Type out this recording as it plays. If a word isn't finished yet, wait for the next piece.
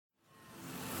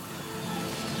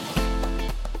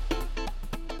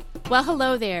Well,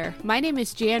 hello there. My name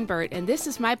is Jan Burt, and this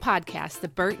is my podcast, The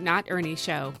Burt Not Ernie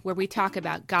Show, where we talk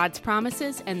about God's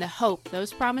promises and the hope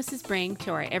those promises bring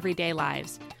to our everyday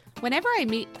lives. Whenever I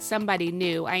meet somebody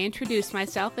new, I introduce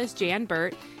myself as Jan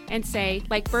Burt and say,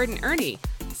 like Burt and Ernie,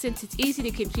 since it's easy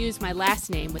to confuse my last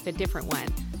name with a different one.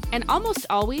 And almost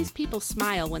always people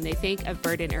smile when they think of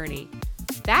Burt and Ernie.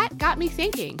 That got me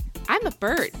thinking, I'm a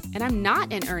Burt and I'm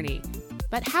not an Ernie.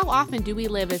 But how often do we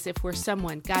live as if we're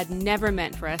someone God never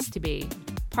meant for us to be?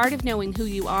 Part of knowing who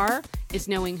you are is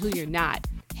knowing who you're not.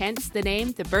 Hence the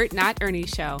name, The Burt Not Ernie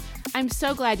Show. I'm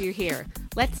so glad you're here.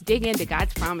 Let's dig into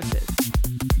God's promises.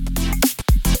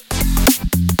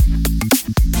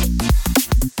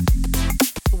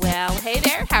 Well, hey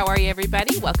there. How are you,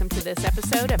 everybody? Welcome to this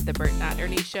episode of the Burt Not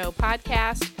Ernie Show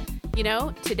podcast. You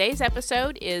know, today's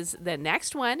episode is the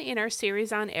next one in our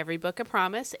series on every book of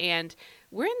promise, and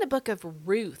we're in the book of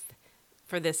Ruth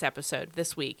for this episode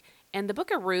this week. And the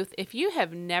book of Ruth, if you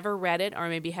have never read it or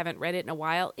maybe haven't read it in a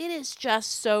while, it is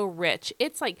just so rich.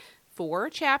 It's like 4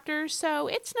 chapters, so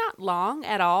it's not long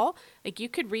at all. Like you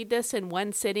could read this in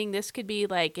one sitting. This could be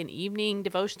like an evening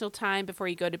devotional time before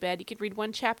you go to bed. You could read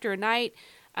 1 chapter a night.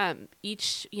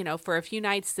 Each, for a few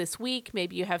nights this week.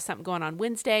 Maybe you have something going on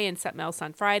Wednesday and something else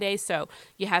on Friday. So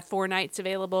you have 4 nights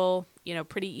available,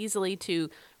 pretty easily to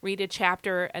read a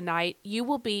chapter a night. You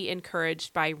will be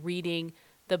encouraged by reading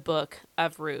the book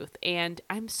of Ruth. And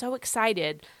I'm so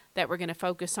excited that we're going to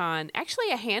focus on actually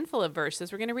a handful of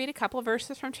verses. We're going to read a couple of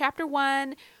verses from chapter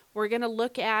 1. We're going to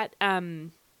look at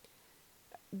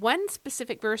one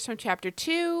specific verse from chapter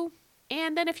 2.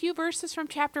 And then a few verses from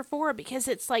chapter 4, because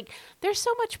it's like there's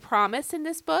so much promise in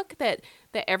this book that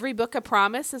every book of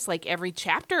promise is like every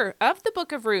chapter of the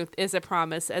book of Ruth is a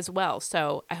promise as well.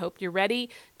 So I hope you're ready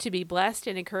to be blessed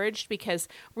and encouraged, because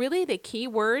really the key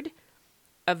word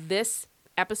of this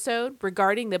episode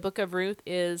regarding the book of Ruth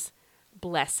is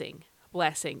blessing.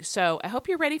 Blessing. So I hope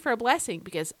you're ready for a blessing,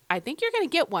 because I think you're going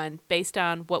to get one based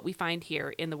on what we find here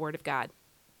in the Word of God.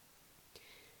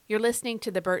 You're listening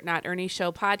to the Burt Not Ernie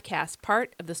Show podcast,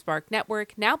 part of the Spark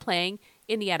Network, now playing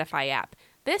in the Edify app.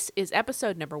 This is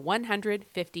episode number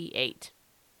 158.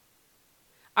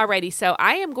 Alrighty, so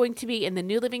I am going to be in the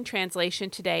New Living Translation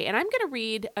today, and I'm going to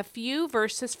read a few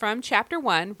verses from chapter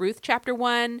 1, Ruth chapter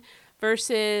 1,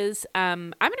 verses,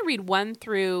 I'm going to read 1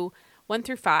 through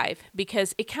 5,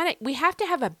 because we have to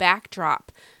have a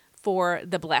backdrop for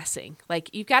the blessing.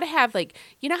 Like you've got to have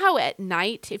how at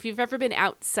night, if you've ever been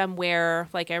out somewhere,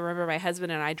 like I remember my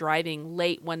husband and I driving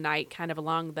late one night, kind of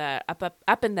along the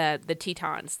up in the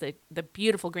Tetons, the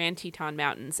beautiful Grand Teton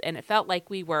Mountains. And it felt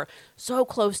like we were so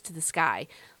close to the sky.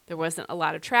 There wasn't a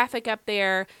lot of traffic up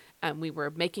there. We were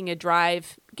making a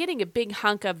drive, getting a big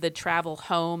hunk of the travel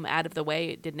home out of the way.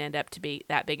 It didn't end up to be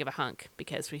that big of a hunk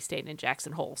because we stayed in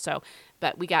Jackson Hole.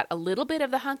 But we got a little bit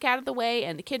of the hunk out of the way,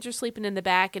 and the kids are sleeping in the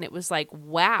back, and it was like,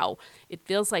 wow, it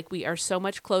feels like we are so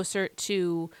much closer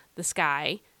to the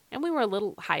sky. And we were a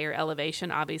little higher elevation,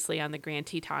 obviously, on the Grand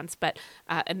Tetons, but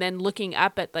and then looking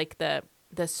up at like the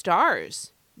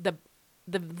stars, the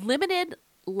limited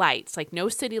lights, like no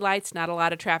city lights, not a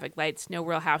lot of traffic lights, no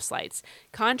real house lights,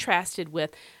 contrasted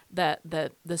with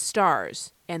the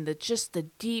stars and the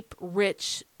deep,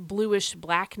 rich, bluish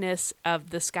blackness of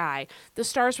the sky. The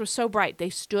stars were so bright, they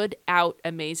stood out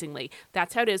amazingly.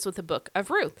 That's how it is with the book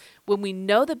of Ruth. When we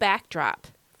know the backdrop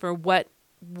for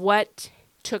what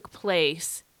took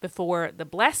place before the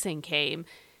blessing came,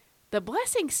 the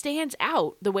blessing stands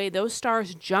out the way those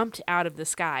stars jumped out of the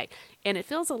sky. And it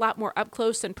feels a lot more up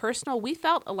close and personal. We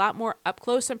felt a lot more up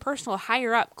close and personal,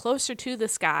 higher up, closer to the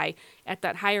sky at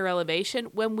that higher elevation.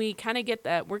 When we kind of get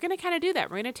we're going to kind of do that.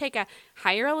 We're going to take a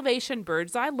higher elevation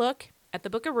bird's eye look at the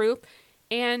book of Ruth,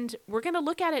 and we're going to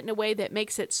look at it in a way that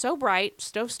makes it so bright,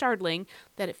 so startling,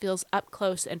 that it feels up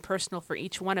close and personal for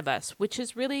each one of us, which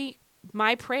is really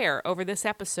my prayer over this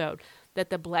episode,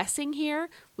 that the blessing here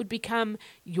would become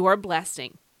your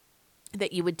blessing,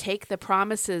 that you would take the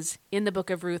promises in the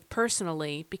book of Ruth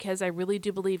personally, because I really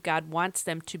do believe God wants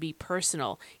them to be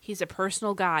personal. He's a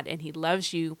personal God, and He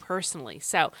loves you personally.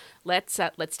 So let's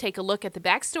take a look at the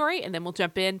backstory, and then we'll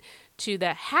jump in to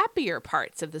the happier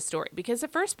parts of the story, because the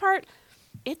first part,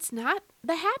 it's not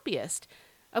the happiest.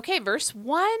 Okay, verse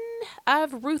 1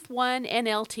 of Ruth 1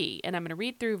 NLT, and I'm going to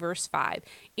read through verse 5.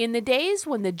 In the days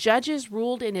when the judges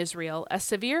ruled in Israel, a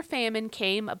severe famine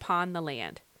came upon the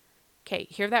land. Okay,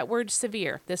 hear that word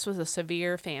severe. This was a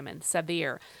severe famine,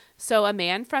 severe. So a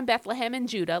man from Bethlehem in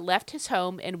Judah left his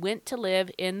home and went to live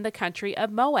in the country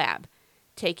of Moab,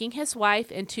 taking his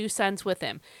wife and 2 sons with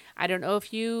him. I don't know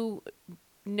if you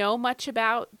know much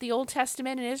about the Old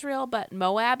Testament in Israel, but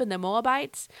Moab and the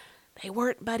Moabites, they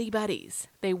weren't buddies.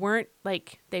 They weren't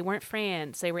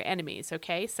friends. They were enemies.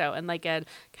 Okay. So, and like a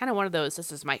kind of one of those,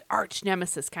 this is my arch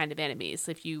nemesis kind of enemies.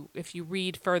 If you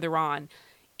read further on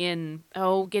in,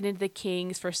 get into the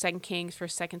Kings, Second Kings,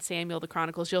 Second Samuel, the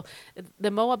Chronicles,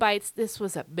 the Moabites, this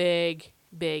was a big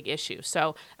issue.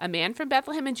 So a man from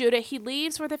Bethlehem in Judah, he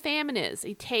leaves where the famine is.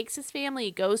 He takes his family,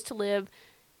 he goes to live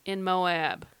in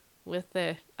Moab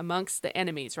amongst the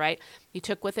enemies, right? He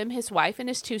took with him his wife and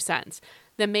his 2 sons.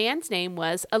 The man's name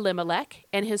was Elimelech,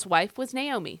 and his wife was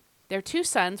Naomi. Their 2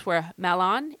 sons were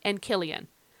Mahlon and Chilion.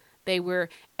 They were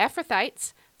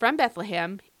Ephrathites from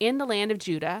Bethlehem in the land of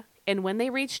Judah, and when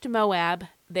they reached Moab,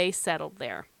 they settled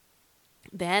there.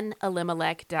 Then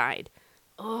Elimelech died.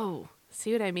 Oh,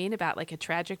 see what I mean about like a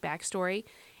tragic backstory?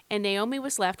 And Naomi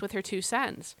was left with her 2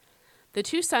 sons. The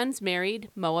 2 sons married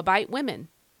Moabite women.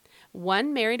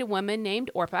 One married a woman named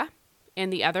Orpah,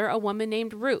 and the other a woman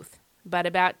named Ruth. But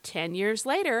about 10 years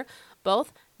later,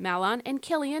 both Mahlon and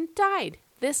Chilion died.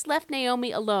 This left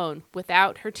Naomi alone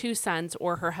without her 2 sons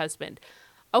or her husband.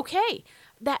 Okay,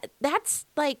 that's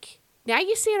like, now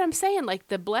you see what I'm saying? Like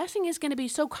the blessing is going to be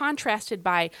so contrasted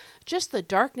by just the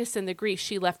darkness and the grief.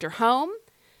 She left her home.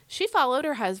 She followed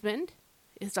her husband.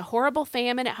 It's a horrible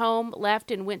famine at home,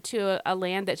 left and went to a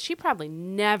land that she probably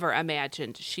never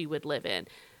imagined she would live in.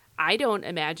 I don't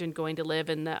imagine going to live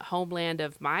in the homeland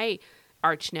of my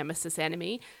arch nemesis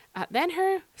enemy. Then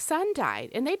her son died,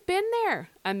 and they'd been there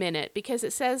a minute because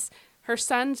it says her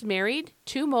sons married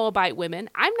 2 Moabite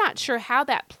women. I'm not sure how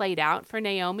that played out for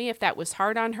Naomi, if that was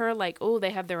hard on her, like, oh,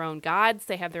 they have their own gods,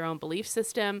 they have their own belief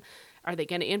system. Are they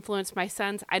going to influence my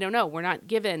sons? I don't know. We're not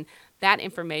given that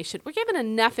information. We're given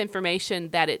enough information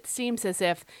that it seems as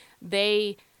if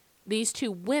these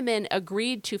 2 women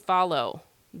agreed to follow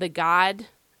the God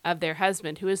of their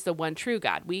husband, who is the one true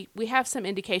God. We have some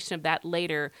indication of that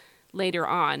later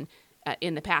on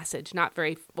in the passage. Not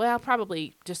very well,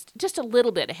 probably just a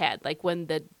little bit ahead, like when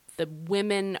the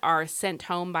women are sent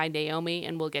home by Naomi,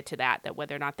 and we'll get to that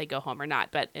whether or not they go home or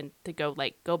not, and to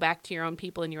go back to your own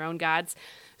people and your own gods.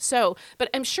 So,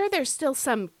 but I'm sure there's still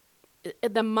some.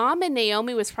 The mom and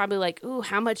Naomi was probably like, ooh,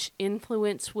 how much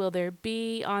influence will there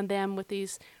be on them with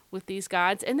these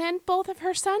gods? And then both of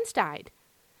her sons died.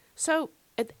 So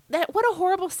what a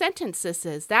horrible sentence this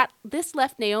is. This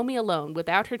left Naomi alone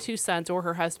without her 2 sons or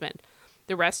her husband.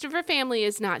 The rest of her family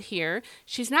is not here.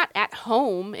 She's not at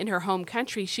home in her home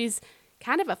country. She's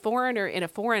kind of a foreigner in a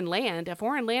foreign land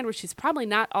where she's probably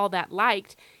not all that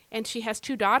liked. And she has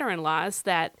 2 daughter-in-laws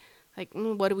that, like,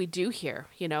 what do we do here?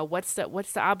 You know, what's the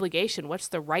obligation? What's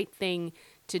the right thing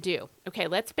to do? Okay,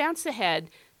 let's bounce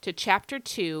ahead to chapter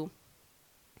 2.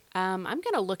 I'm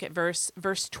going to look at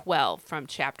verse 12 from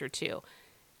chapter 2.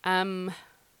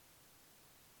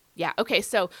 Yeah, okay,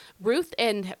 so Ruth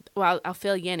I'll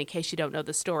fill you in case you don't know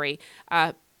the story.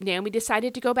 Naomi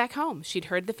decided to go back home. She'd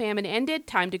heard the famine ended,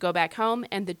 time to go back home,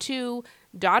 and the 2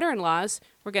 daughter-in-laws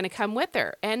were going to come with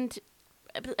her. And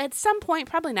at some point,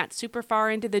 probably not super far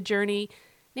into the journey,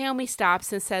 Naomi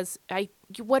stops and says,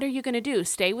 what are you going to do?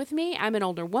 Stay with me? I'm an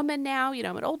older woman now.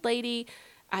 I'm an old lady.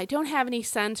 I don't have any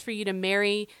sons for you to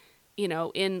marry,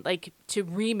 to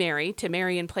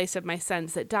marry in place of my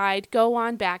sons that died. Go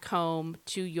on back home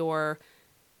to your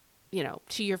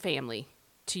family,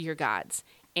 to your gods.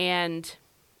 And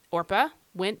Orpah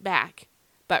went back.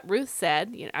 But Ruth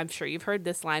said, I'm sure you've heard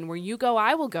this line, where you go,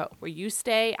 I will go. Where you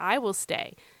stay, I will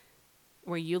stay.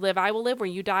 Where you live, I will live. Where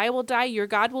you die, I will die. Your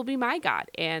God will be my God.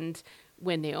 And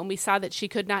when Naomi saw that she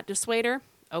could not dissuade her,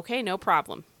 okay, no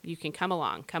problem. You can come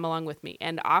along with me.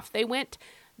 And off they went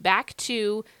back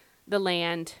to the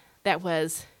land that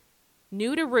was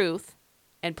new to Ruth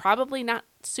and probably not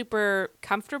super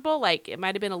comfortable. Like, it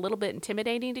might have been a little bit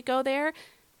intimidating to go there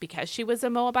because she was a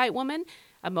Moabite woman,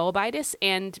 a Moabitess,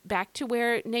 and back to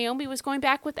where Naomi was going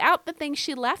back without the things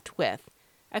she left with.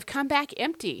 I've come back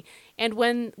empty. And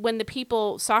when the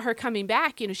people saw her coming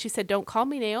back, she said, don't call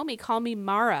me Naomi, call me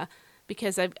Mara,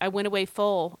 because I went away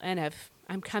full and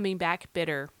I'm coming back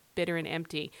bitter and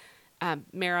empty.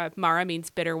 Mara means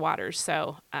bitter waters.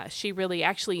 So she really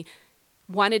actually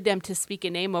wanted them to speak a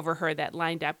name over her that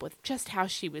lined up with just how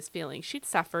she was feeling. She'd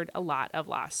suffered a lot of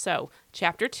loss. So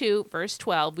chapter 2, verse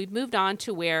 12, we've moved on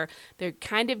to where they're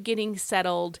kind of getting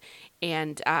settled,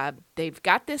 and they've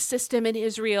got this system in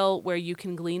Israel where you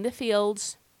can glean the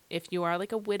fields if you are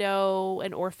like a widow,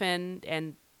 an orphan,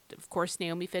 and of course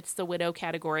Naomi fits the widow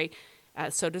category.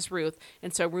 So does Ruth.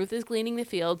 And so Ruth is gleaning the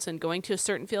fields and going to a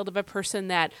certain field of a person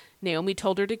that Naomi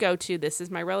told her to go to. This is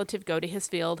my relative, go to his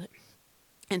field.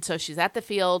 And so she's at the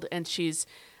field and she's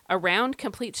around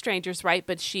complete strangers, right?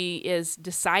 But she is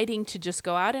deciding to just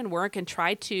go out and work and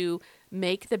try to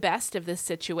make the best of this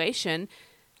situation.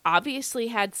 Obviously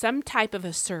had some type of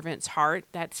a servant's heart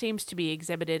that seems to be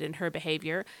exhibited in her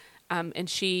behavior. And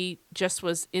she just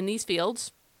was in these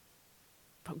fields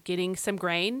getting some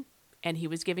grain, and he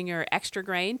was giving her extra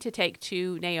grain to take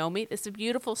to Naomi. This is a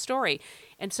beautiful story.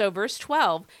 And so verse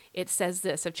 12, it says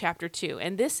this of chapter 2,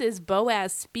 and this is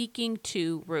Boaz speaking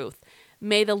to Ruth.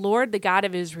 May the Lord, the God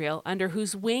of Israel, under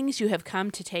whose wings you have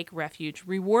come to take refuge,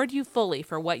 reward you fully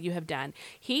for what you have done.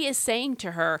 He is saying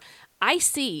to her, I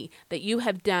see that you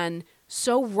have done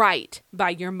so right by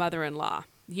your mother-in-law.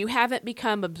 You haven't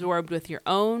become absorbed with your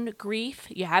own grief.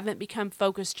 You haven't become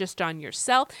focused just on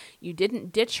yourself. You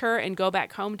didn't ditch her and go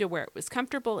back home to where it was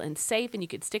comfortable and safe and you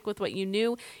could stick with what you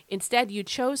knew. Instead, you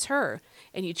chose her,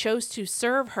 and you chose to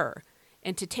serve her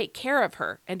and to take care of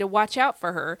her and to watch out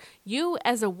for her. You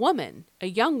as a woman, a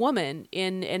young woman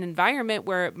in an environment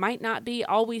where it might not be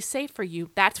always safe for you,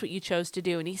 that's what you chose to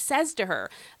do. And he says to her,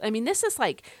 I mean, this is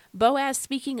like Boaz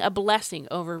speaking a blessing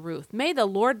over Ruth. May the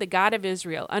Lord, the God of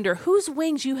Israel, under whose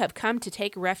wings you have come to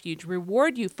take refuge,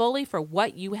 reward you fully for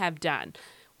what you have done.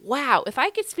 Wow, if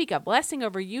I could speak a blessing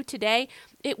over you today,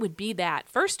 it would be that.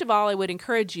 First of all, I would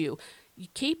encourage you,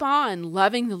 keep on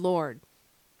loving the Lord.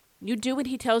 You do what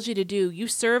he tells you to do. You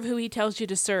serve who he tells you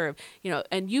to serve,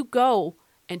 and you go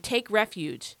and take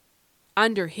refuge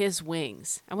under his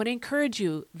wings. I want to encourage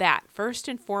you that first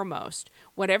and foremost,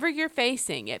 whatever you're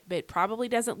facing, it probably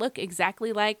doesn't look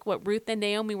exactly like what Ruth and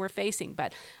Naomi were facing,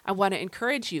 but I want to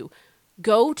encourage you,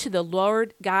 go to the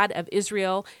Lord God of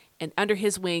Israel and under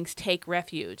his wings take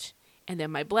refuge. And then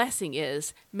my blessing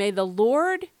is, may the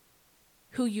Lord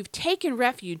who you've taken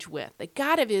refuge with, the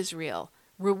God of Israel,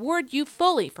 reward you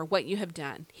fully for what you have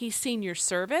done. He's seen your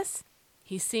service.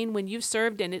 He's seen when you've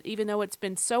served, and even though it's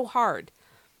been so hard,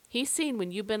 he's seen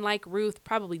when you've been like Ruth,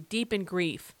 probably deep in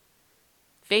grief,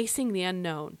 facing the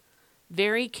unknown,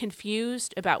 very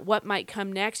confused about what might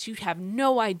come next. You have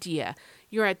no idea.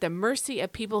 You're at the mercy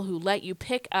of people who let you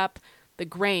pick up the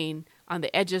grain on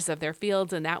the edges of their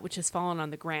fields and that which has fallen on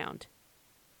the ground.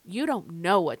 You don't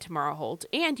know what tomorrow holds,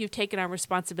 and you've taken on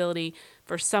responsibility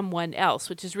for someone else,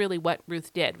 which is really what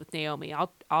Ruth did with Naomi.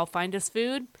 I'll find us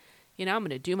food. I'm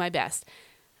going to do my best.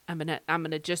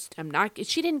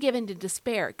 She didn't give in to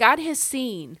despair. God has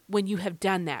seen when you have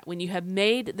done that, when you have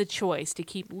made the choice to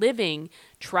keep living,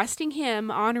 trusting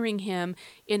him, honoring him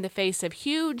in the face of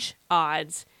huge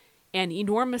odds and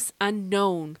enormous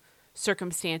unknown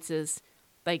circumstances,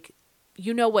 like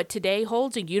what today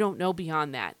holds, and you don't know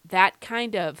beyond that. That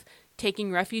kind of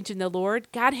taking refuge in the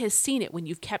Lord, God has seen it when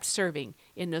you've kept serving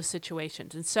in those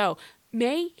situations. And so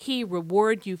may he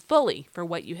reward you fully for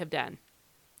what you have done.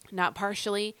 Not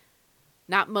partially,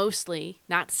 not mostly,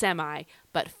 not semi,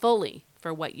 but fully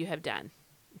for what you have done.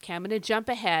 Okay, I'm going to jump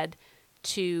ahead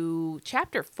to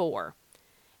chapter 4.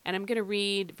 And I'm going to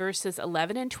read verses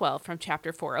 11 and 12 from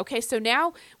chapter 4. Okay, so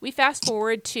now we fast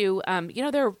forward to,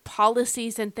 there are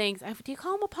policies and things. Do you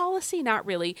call them a policy? Not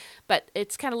really, but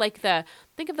it's kind of like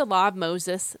think of the law of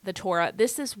Moses, the Torah.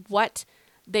 This is what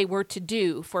they were to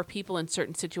do for people in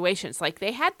certain situations. Like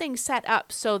they had things set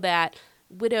up so that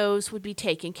widows would be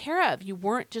taken care of. You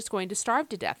weren't just going to starve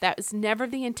to death. That was never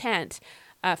the intent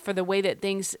for the way that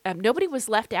things, nobody was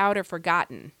left out or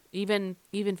forgotten. Even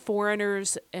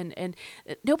foreigners, and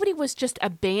nobody was just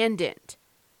abandoned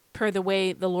per the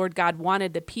way the Lord God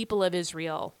wanted the people of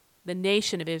Israel, the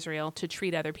nation of Israel, to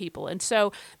treat other people. And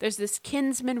so there's this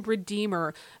kinsman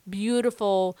redeemer,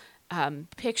 beautiful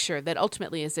picture that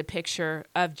ultimately is a picture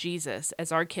of Jesus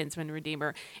as our kinsman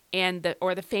redeemer, and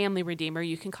the family redeemer.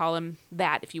 You can call him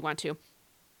that if you want to.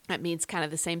 That means kind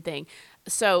of the same thing.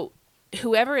 So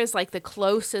whoever is like the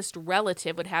closest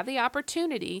relative would have the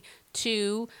opportunity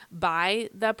to buy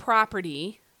the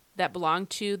property that belonged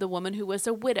to the woman who was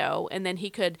a widow, and then he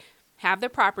could have the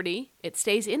property. It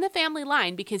stays in the family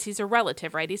line because he's a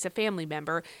relative, right? He's a family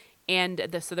member, and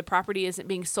so the property isn't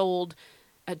being sold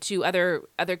to other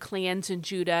clans in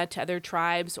Judah, to other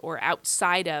tribes, or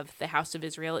outside of the house of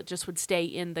Israel. It just would stay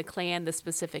in the clan, the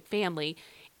specific family,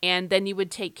 and then you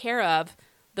would take care of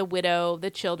the widow, the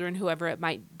children, whoever it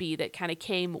might be that kind of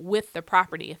came with the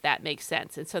property, if that makes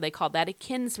sense. And so they called that a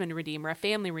kinsman redeemer, a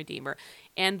family redeemer.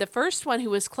 And the first one who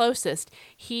was closest,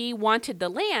 he wanted the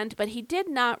land, but he did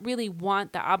not really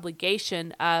want the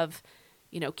obligation of,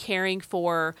 caring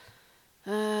for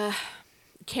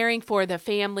the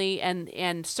family,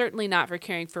 and certainly not for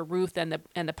caring for Ruth and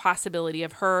the possibility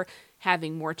of her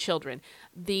having more children.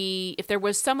 If there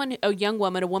was a young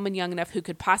woman, a woman young enough who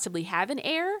could possibly have an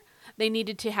heir, they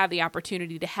needed to have the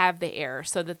opportunity to have the heir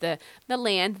so that the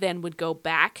land then would go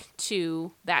back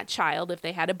to that child if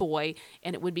they had a boy,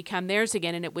 and it would become theirs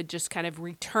again, and it would just kind of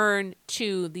return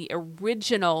to the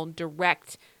original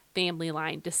direct family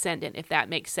line descendant, if that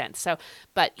makes sense. So,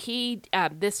 but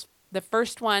the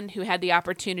first one who had the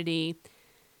opportunity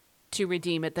to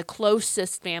redeem it, the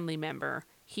closest family member,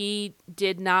 he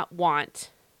did not want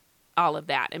all of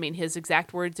that. I mean, his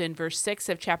exact words in verse 6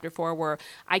 of chapter 4 were,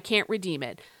 I can't redeem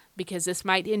it because this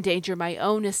might endanger my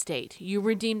own estate. You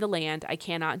redeem the land. I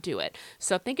cannot do it.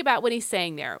 So think about what he's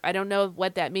saying there. I don't know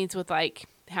what that means with like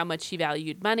how much he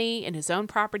valued money and his own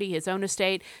property, his own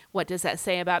estate. What does that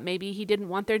say about maybe he didn't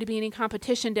want there to be any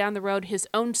competition down the road, his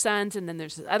own sons, and then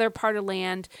there's this other part of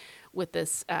land with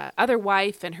this other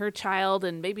wife and her child,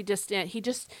 and maybe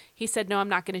he said, no, I'm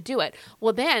not going to do it.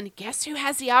 Well, then guess who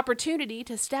has the opportunity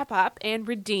to step up and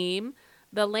redeem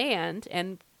the land,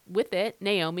 and with it,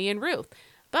 Naomi and Ruth?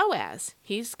 Boaz.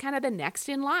 He's kind of the next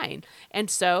in line. And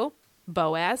so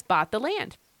Boaz bought the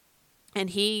land, and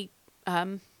he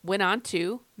went on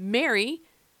to marry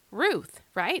Ruth,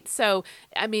 right? So,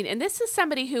 I mean, and this is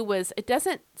somebody who it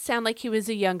doesn't sound like he was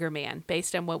a younger man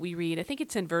based on what we read. I think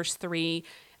it's in verse 3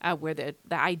 where the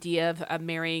idea of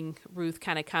marrying Ruth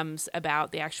kind of comes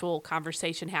about. The actual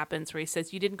conversation happens where he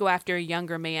says, you didn't go after a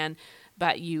younger man,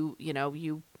 but you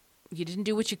didn't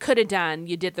do what you could have done.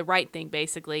 You did the right thing,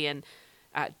 basically, and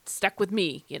stuck with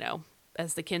me,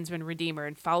 as the kinsman redeemer,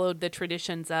 and followed the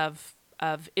traditions of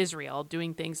Israel,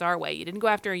 doing things our way. You didn't go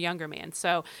after a younger man.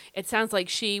 So it sounds like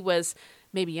she was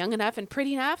maybe young enough and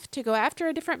pretty enough to go after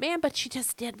a different man, but she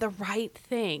just did the right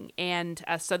thing. And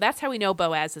so that's how we know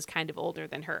Boaz is kind of older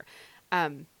than her.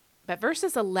 But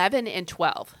verses 11 and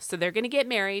 12, so they're going to get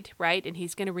married, right? And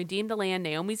he's going to redeem the land.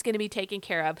 Naomi's going to be taken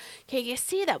care of. Okay, you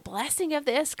see the blessing of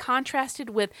this contrasted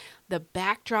with the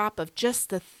backdrop of just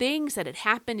the things that had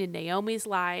happened in Naomi's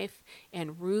life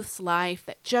and Ruth's life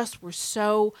that just were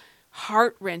so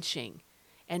heart-wrenching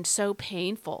and so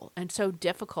painful and so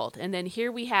difficult. And then here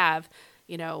we have,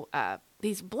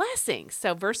 these blessings.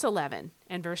 So verse 11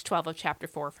 and verse 12 of chapter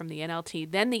 4 from the NLT.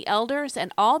 Then the elders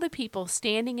and all the people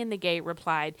standing in the gate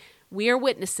replied, we are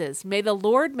witnesses. May the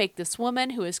Lord make this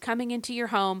woman who is coming into your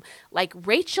home like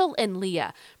Rachel and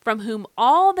Leah, from whom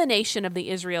all the nation of the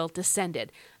Israel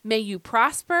descended. May you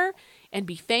prosper and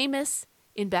be famous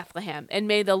in Bethlehem. And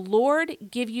may the Lord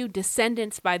give you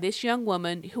descendants by this young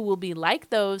woman who will be like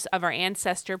those of our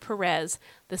ancestor Perez,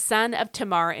 the son of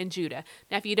Tamar and Judah.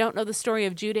 Now, if you don't know the story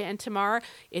of Judah and Tamar,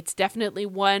 it's definitely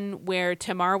one where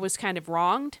Tamar was kind of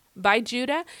wronged by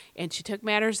Judah, and she took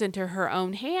matters into her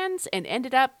own hands and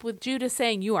ended up with Judah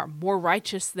saying, you are more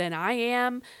righteous than I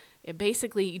am. And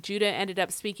basically, Judah ended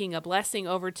up speaking a blessing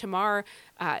over Tamar.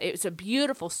 It was a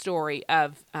beautiful story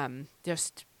of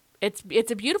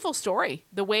It's a beautiful story,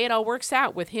 the way it all works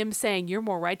out with him saying, you're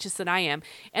more righteous than I am.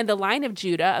 And the line of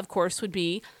Judah, of course, would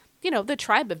be, the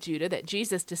tribe of Judah that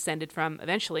Jesus descended from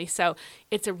eventually. So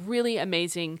it's a really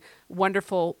amazing,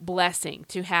 wonderful blessing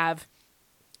to have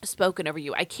spoken over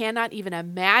you. I cannot even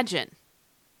imagine,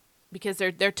 because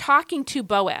they're talking to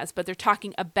Boaz, but they're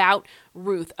talking about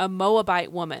Ruth, a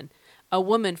Moabite woman. A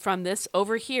woman from this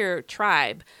over here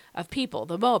tribe of people,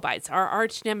 the Moabites, our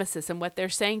arch nemesis, and what they're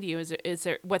saying to you is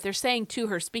what they're saying to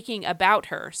her, speaking about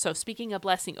her, so speaking a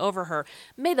blessing over her.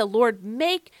 May the Lord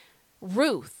make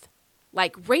Ruth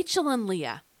like Rachel and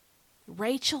Leah.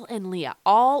 Rachel and Leah,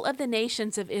 all of the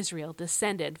nations of Israel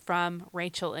descended from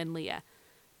Rachel and Leah.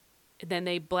 Then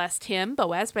they blessed him,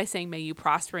 Boaz, by saying, may you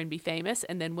prosper and be famous,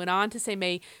 and then went on to say,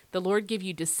 may the Lord give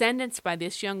you descendants by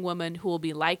this young woman who will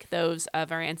be like those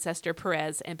of our ancestor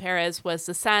Perez, and Perez was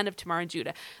the son of Tamar and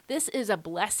Judah. This is a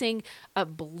blessing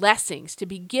of blessings, to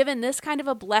be given this kind of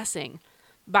a blessing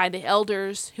by the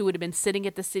elders who would have been sitting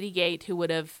at the city gate, who would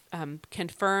have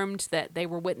confirmed that they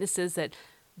were witnesses that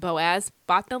Boaz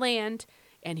bought the land,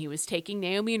 and he was taking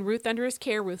Naomi and Ruth under his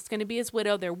care. Ruth's going to be his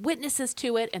widow. They're witnesses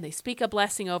to it, and they speak a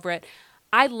blessing over it.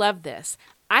 I love this.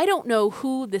 I don't know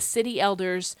who the city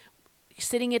elders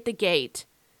sitting at the gate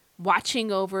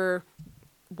watching over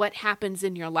what happens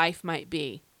in your life might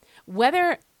be.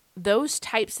 Whether those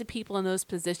types of people in those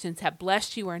positions have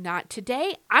blessed you or not,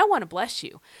 today I want to bless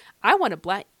you. I want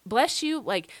to bless you.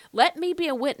 Like, let me be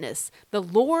a witness. The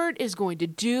Lord is going to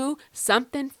do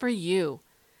something for you.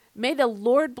 May the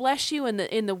Lord bless you in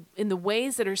the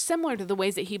ways that are similar to the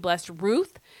ways that he blessed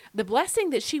Ruth. The blessing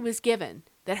that she was given,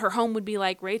 that her home would be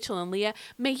like Rachel and Leah.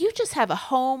 May you just have a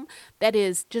home that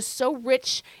is just so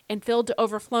rich and filled to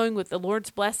overflowing with the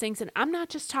Lord's blessings. And I'm not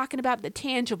just talking about the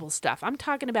tangible stuff. I'm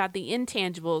talking about the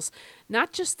intangibles,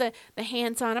 not just the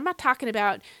hands-on. I'm not talking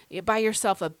about buy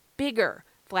yourself a bigger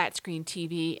flat screen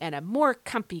TV and a more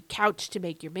comfy couch to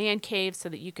make your man cave so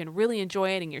that you can really enjoy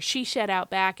it, and your she shed out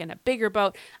back and a bigger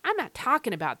boat. I'm not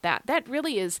talking about that. That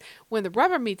really is when the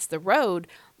rubber meets the road.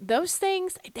 Those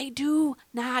things, they do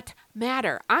not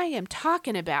matter. I am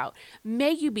talking about,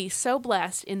 may you be so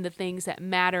blessed in the things that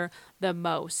matter the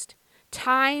most.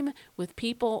 Time with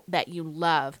people that you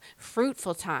love,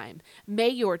 fruitful time. May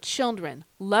your children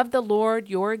love the Lord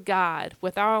your God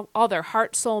with all their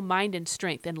heart, soul, mind, and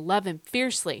strength, and love him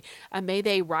fiercely. And may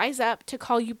they rise up to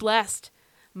call you blessed.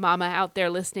 Mama out there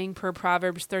listening, per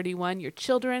Proverbs 31, your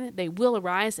children, they will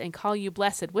arise and call you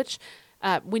blessed, which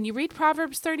when you read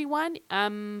Proverbs 31,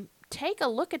 take a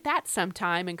look at that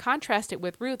sometime and contrast it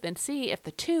with Ruth and see if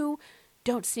the two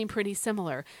don't seem pretty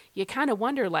similar. You kind of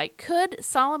wonder, like, could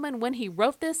Solomon, when he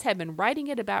wrote this, have been writing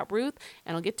it about Ruth?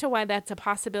 And I'll get to why that's a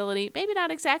possibility. Maybe not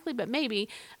exactly, but maybe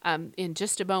in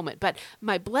just a moment. But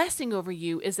my blessing over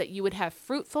you is that you would have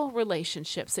fruitful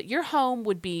relationships, that your home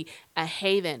would be a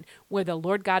haven where the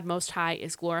Lord God Most High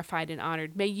is glorified and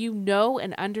honored. May you know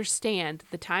and understand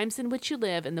the times in which you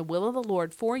live and the will of the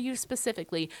Lord for you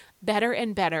specifically better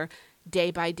and better day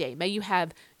by day. May you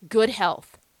have good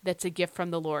health. That's a gift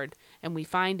from the Lord. And we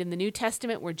find in the New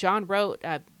Testament where John wrote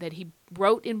that he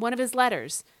wrote in one of his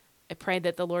letters, I pray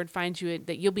that the Lord finds you,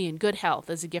 that you'll be in good health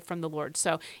as a gift from the Lord.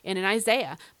 So, and in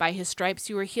Isaiah, by his stripes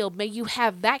you are healed. May you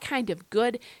have that kind of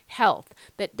good health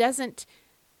that doesn't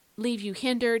leave you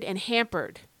hindered and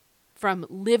hampered from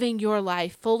living your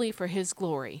life fully for his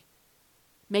glory.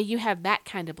 May you have that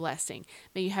kind of blessing.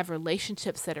 May you have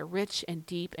relationships that are rich and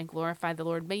deep and glorify the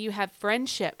Lord. May you have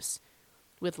friendships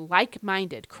with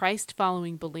like-minded,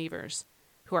 Christ-following believers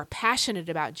who are passionate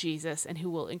about Jesus and who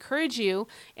will encourage you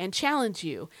and challenge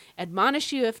you,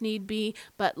 admonish you if need be,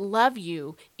 but love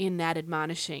you in that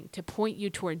admonishing to point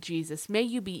you toward Jesus. May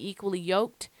you be equally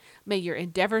yoked. May your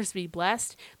endeavors be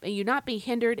blessed. May you not be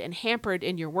hindered and hampered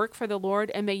in your work for the Lord.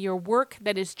 And may your work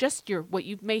that is just what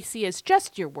you may see as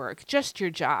just your work, just your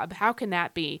job, how can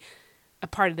that be a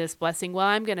part of this blessing? Well,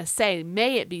 I'm going to say,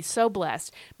 may it be so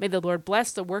blessed. May the Lord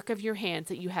bless the work of your hands,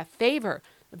 that you have favor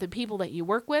with the people that you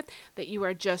work with, that you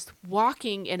are just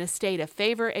walking in a state of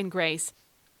favor and grace,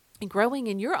 and growing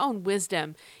in your own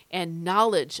wisdom and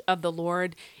knowledge of the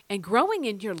Lord, and growing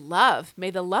in your love.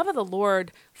 May the love of the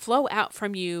Lord flow out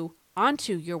from you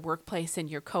onto your workplace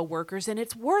and your coworkers. And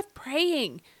it's worth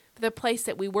praying for the place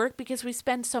that we work because we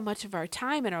spend so much of our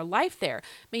time and our life there.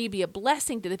 May you be a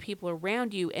blessing to the people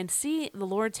around you and see the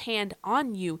Lord's hand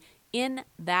on you in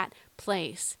that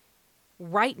place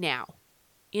right now.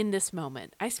 In this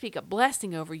moment, I speak a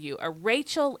blessing over you, a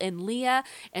Rachel and Leah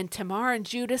and Tamar and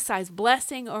Judah size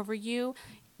blessing over you.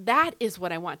 That is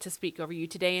what I want to speak over you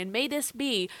today. And may this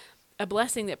be a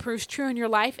blessing that proves true in your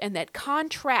life and that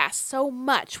contrasts so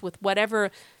much with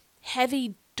whatever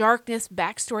heavy darkness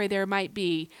backstory there might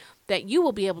be, that you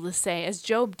will be able to say, as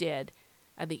Job did,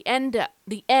 the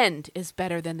end is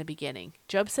better than the beginning.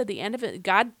 Job said the end of it,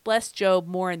 God blessed Job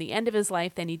more in the end of his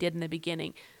life than he did in the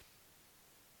beginning.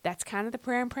 That's kind of the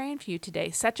prayer I'm praying for you today.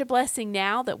 Such a blessing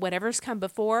now that whatever's come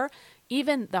before,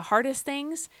 even the hardest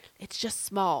things, it's just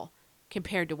small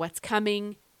compared to what's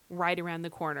coming right around the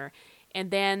corner.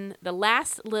 And then the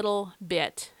last little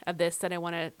bit of this that I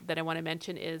want to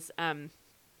mention is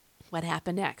what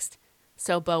happened next.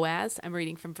 So Boaz, I'm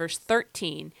reading from verse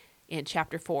 13 in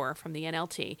chapter 4 from the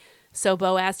NLT. So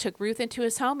Boaz took Ruth into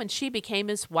his home, and she became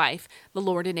his wife. The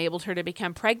Lord enabled her to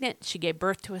become pregnant. She gave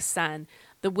birth to a son.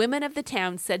 The women of the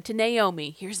town said to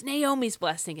Naomi, here's Naomi's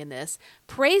blessing in this,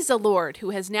 praise the Lord,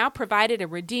 who has now provided a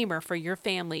redeemer for your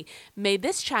family. May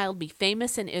this child be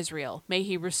famous in Israel. May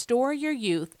he restore your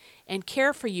youth and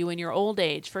care for you in your old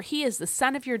age, for he is the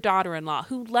son of your daughter-in-law,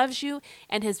 who loves you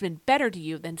and has been better to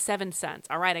you than 7 sons.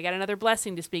 All right, I got another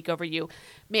blessing to speak over you.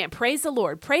 Man, praise the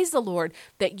Lord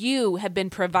that you have been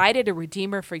provided a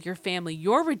redeemer for your family.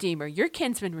 Your redeemer, your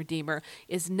kinsman redeemer,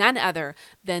 is none other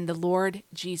than the Lord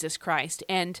Jesus Christ.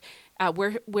 And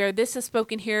where this is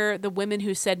spoken here, the women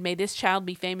who said, may this child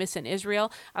be famous in Israel,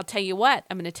 I'll tell you what,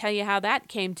 I'm going to tell you how that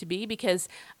came to be, because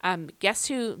guess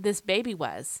who this baby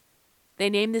was? They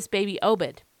named this baby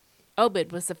Obed.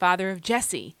 Obed was the father of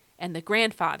Jesse and the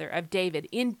grandfather of David.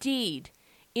 Indeed,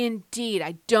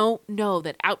 I don't know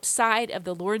that outside of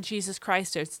the Lord Jesus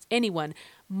Christ there's anyone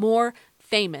more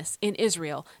famous in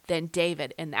Israel than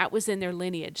David, and that was in their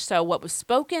lineage. So what was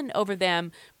spoken over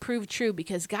them proved true,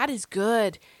 because God is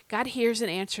good. God hears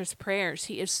and answers prayers.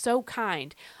 He is so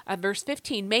kind. Verse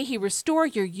 15, may he restore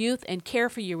your youth and care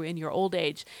for you in your old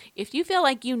age. If you feel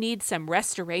like you need some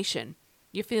restoration,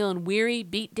 you're feeling weary,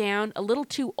 beat down, a little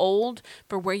too old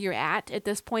for where you're at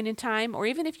this point in time, or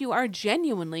even if you are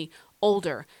genuinely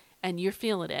older and you're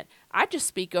feeling it, I just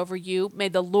speak over you. May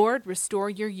the Lord restore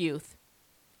your youth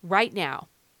right now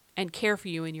and care for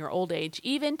you in your old age,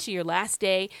 even to your last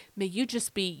day. May you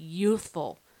just be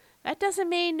youthful. That doesn't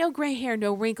mean no gray hair,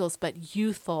 no wrinkles, but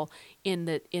youthful in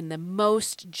the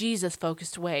most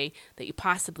Jesus-focused way that you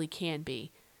possibly can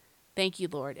be. Thank you,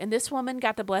 Lord. And this woman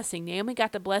got the blessing. Naomi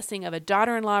got the blessing of a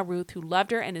daughter-in-law, Ruth, who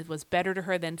loved her and it was better to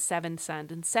her than 7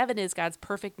 sons. And 7 is God's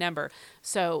perfect number.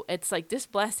 So it's like this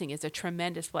blessing is a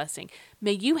tremendous blessing.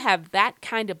 May you have that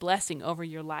kind of blessing over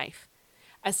your life.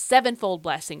 A 7-fold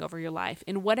blessing over your life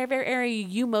in whatever area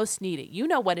you most need it. You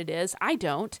know what it is. I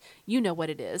don't. You know what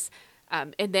it is.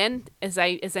 And then, as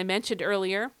I mentioned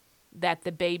earlier, that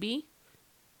the baby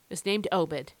is named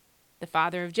Obed, the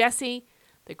father of Jesse,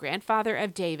 the grandfather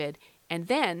of David. And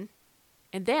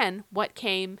then what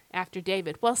came after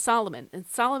David? Well, Solomon. And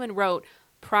Solomon wrote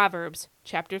Proverbs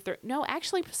chapter 30. No,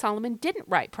 actually, Solomon didn't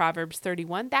write Proverbs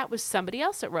 31. That was somebody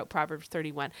else that wrote Proverbs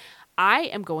 31. I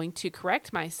am going to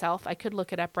correct myself. I could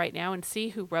look it up right now and see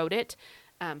who wrote it,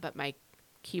 but my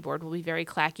keyboard will be very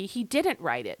clacky. He didn't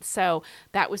write it. So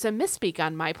that was a misspeak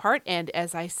on my part. And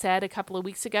as I said a couple of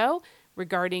weeks ago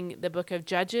regarding the book of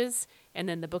Judges and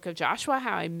then the book of Joshua,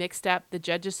 how I mixed up the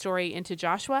Judges story into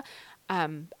Joshua,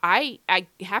 I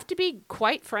have to be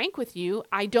quite frank with you.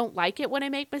 I don't like it when I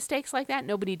make mistakes like that.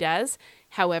 Nobody does.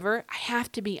 However, I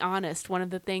have to be honest. One of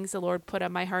the things the Lord put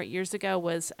on my heart years ago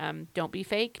was don't be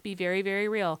fake, be very, very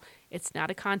real. It's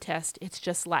not a contest. It's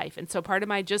just life. And so part of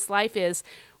my just life is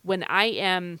when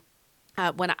I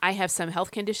have some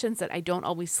health conditions that I don't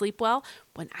always sleep well.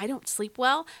 When I don't sleep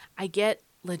well, I get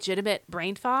legitimate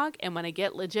brain fog. And when I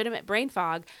get legitimate brain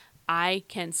fog, I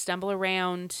can stumble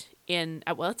around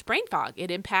it's brain fog. It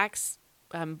impacts,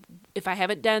 if I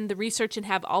haven't done the research and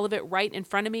have all of it right in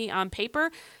front of me on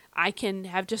paper, I can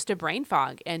have just a brain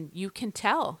fog. And you can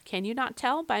tell, can you not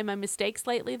tell by my mistakes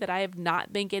lately that I have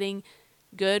not been getting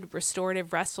good,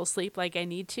 restorative, restful sleep like I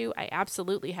need to? I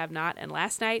absolutely have not. And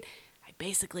last night, I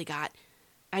basically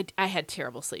I had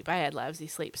terrible sleep. I had lousy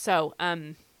sleep. So,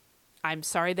 I'm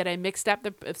sorry that I mixed up.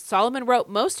 Solomon wrote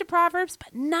most of Proverbs,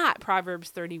 but not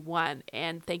Proverbs 31.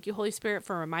 And thank you, Holy Spirit,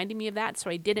 for reminding me of that so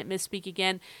I didn't misspeak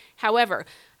again. However,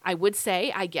 I would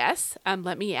say, I guess,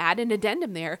 let me add an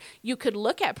addendum there. You could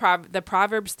look at the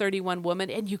Proverbs 31 woman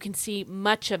and you can see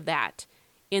much of that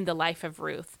in the life of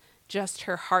Ruth. Just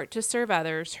her heart to serve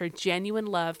others, her genuine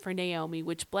love for Naomi,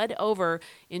 which bled over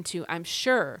into, I'm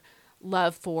sure,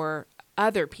 love for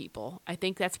other people. I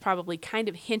think that's probably kind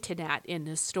of hinted at in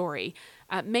this story.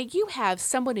 May you have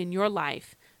someone in your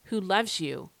life who loves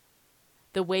you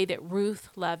the way that Ruth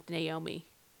loved Naomi.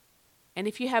 And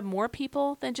if you have more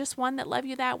people than just one that love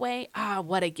you that way,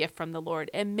 what a gift from the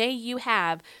Lord. And may you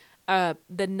have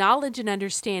the knowledge and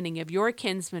understanding of your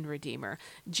kinsman redeemer,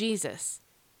 Jesus,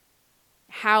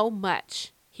 how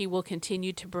much he will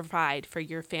continue to provide for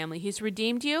your family. He's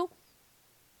redeemed you.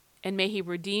 And may he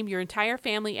redeem your entire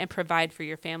family and provide for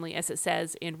your family, as it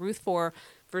says in Ruth 4,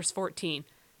 verse 14.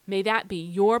 May that be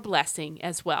your blessing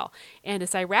as well. And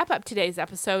as I wrap up today's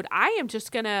episode, I am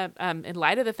just going to, in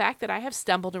light of the fact that I have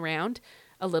stumbled around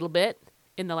a little bit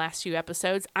in the last few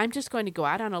episodes, I'm just going to go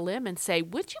out on a limb and say,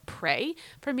 would you pray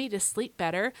for me to sleep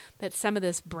better, that some of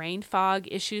this brain fog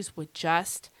issues would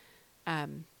just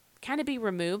kind of be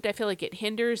removed? I feel like it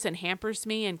hinders and hampers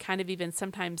me and kind of even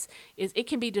sometimes it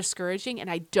can be discouraging, and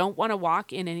I don't want to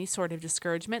walk in any sort of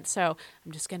discouragement. So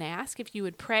I'm just going to ask if you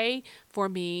would pray for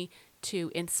me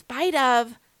to, in spite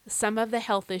of some of the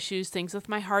health issues, things with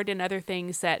my heart and other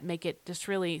things that make it just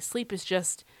really, sleep is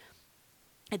just,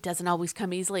 it doesn't always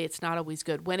come easily. It's not always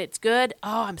good. When it's good,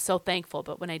 I'm so thankful.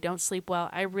 But when I don't sleep well,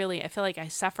 I feel like I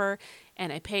suffer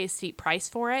and I pay a steep price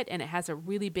for it, and it has a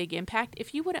really big impact.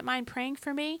 If you wouldn't mind praying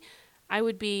for me, I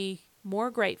would be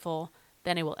more grateful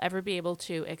than I will ever be able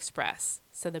to express.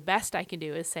 So the best I can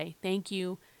do is say, thank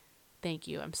you. Thank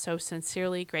you. I'm so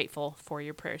sincerely grateful for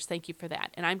your prayers. Thank you for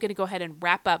that. And I'm going to go ahead and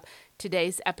wrap up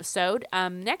today's episode.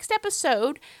 Next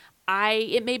episode,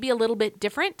 it may be a little bit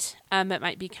different. It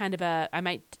might be I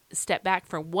might step back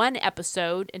for one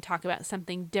episode and talk about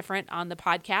something different on the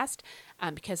podcast,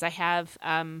 because I've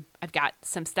got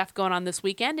some stuff going on this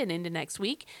weekend and into next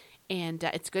week. And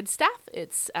it's good stuff.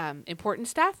 It's important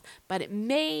stuff, but it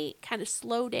may kind of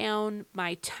slow down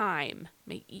my time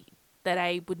that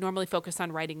I would normally focus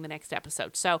on writing the next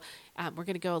episode. So we're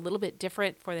going to go a little bit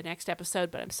different for the next episode,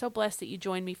 but I'm so blessed that you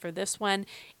joined me for this one.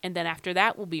 And then after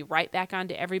that, we'll be right back on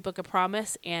to Every Book of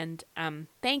Promise. And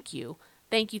thank you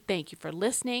for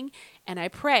listening. And I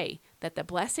pray that the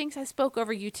blessings I spoke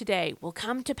over you today will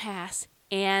come to pass,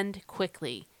 and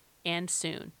quickly and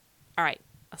soon. All right.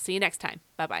 I'll see you next time.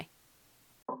 Bye-bye.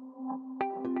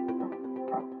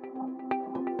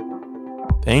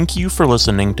 Thank you for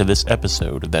listening to this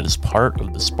episode that is part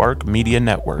of the Spark Media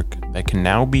Network that can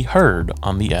now be heard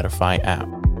on the Edify app.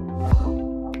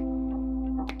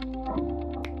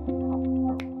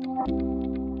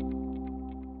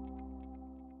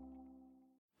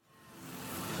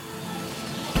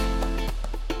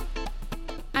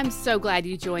 I'm so glad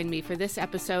you joined me for this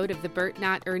episode of the Bert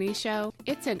Not Ernie Show.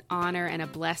 It's an honor and a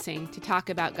blessing to talk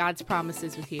about God's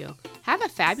promises with you. Have a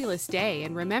fabulous day,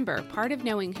 and remember, part of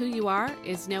knowing who you are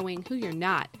is knowing who you're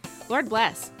not. Lord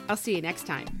bless. I'll see you next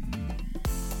time.